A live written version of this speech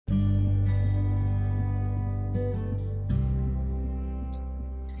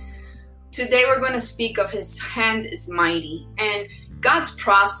Today we're going to speak of His hand is mighty, and God's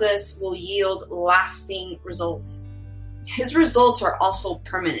process will yield lasting results. His results are also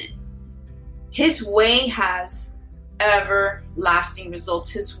permanent. His way has everlasting results.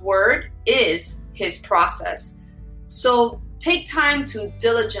 His word is His process. So take time to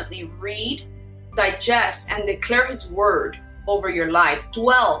diligently read, digest, and declare His word over your life.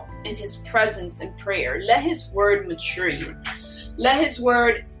 Dwell in His presence in prayer. Let His word mature you. Let His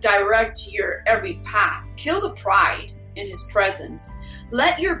word direct your every path. Kill the pride in His presence.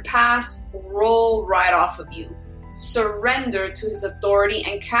 Let your past roll right off of you. Surrender to His authority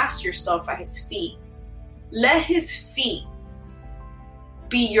and cast yourself at His feet. Let His feet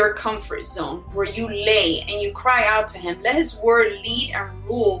be your comfort zone where you lay and you cry out to Him. Let His word lead and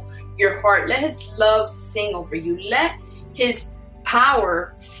rule your heart. Let His love sing over you. Let His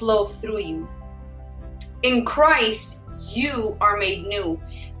power flow through you. In Christ, you are made new.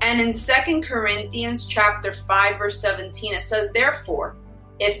 And in 2 Corinthians chapter 5, verse 17, it says, therefore,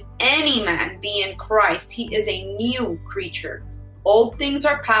 if any man be in Christ, he is a new creature. Old things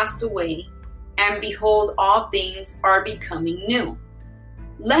are passed away, and behold, all things are becoming new.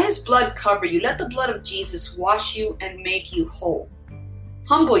 Let His blood cover you. Let the blood of Jesus wash you and make you whole.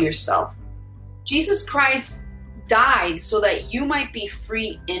 Humble yourself. Jesus Christ died so that you might be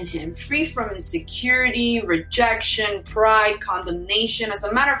free in Him, free from insecurity, rejection, pride, condemnation. As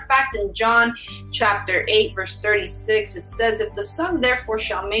a matter of fact, in John chapter 8, verse 36, it says, if the Son therefore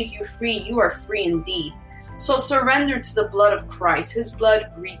shall make you free, you are free indeed. So surrender to the blood of Christ. His blood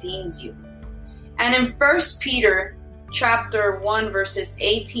redeems you. And in 1 Peter chapter 1, verses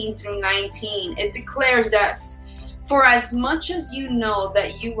 18 through 19, it declares this, for as much as you know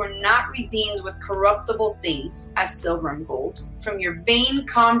that you were not redeemed with corruptible things, as silver and gold, from your vain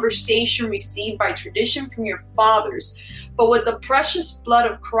conversation received by tradition from your fathers, but with the precious blood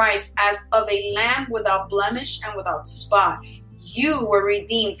of Christ, as of a lamb without blemish and without spot, you were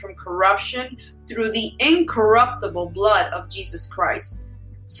redeemed from corruption through the incorruptible blood of Jesus Christ.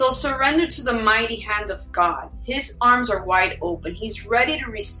 So surrender to the mighty hand of God. His arms are wide open. He's ready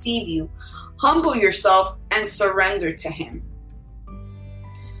to receive you. Humble yourself and surrender to Him.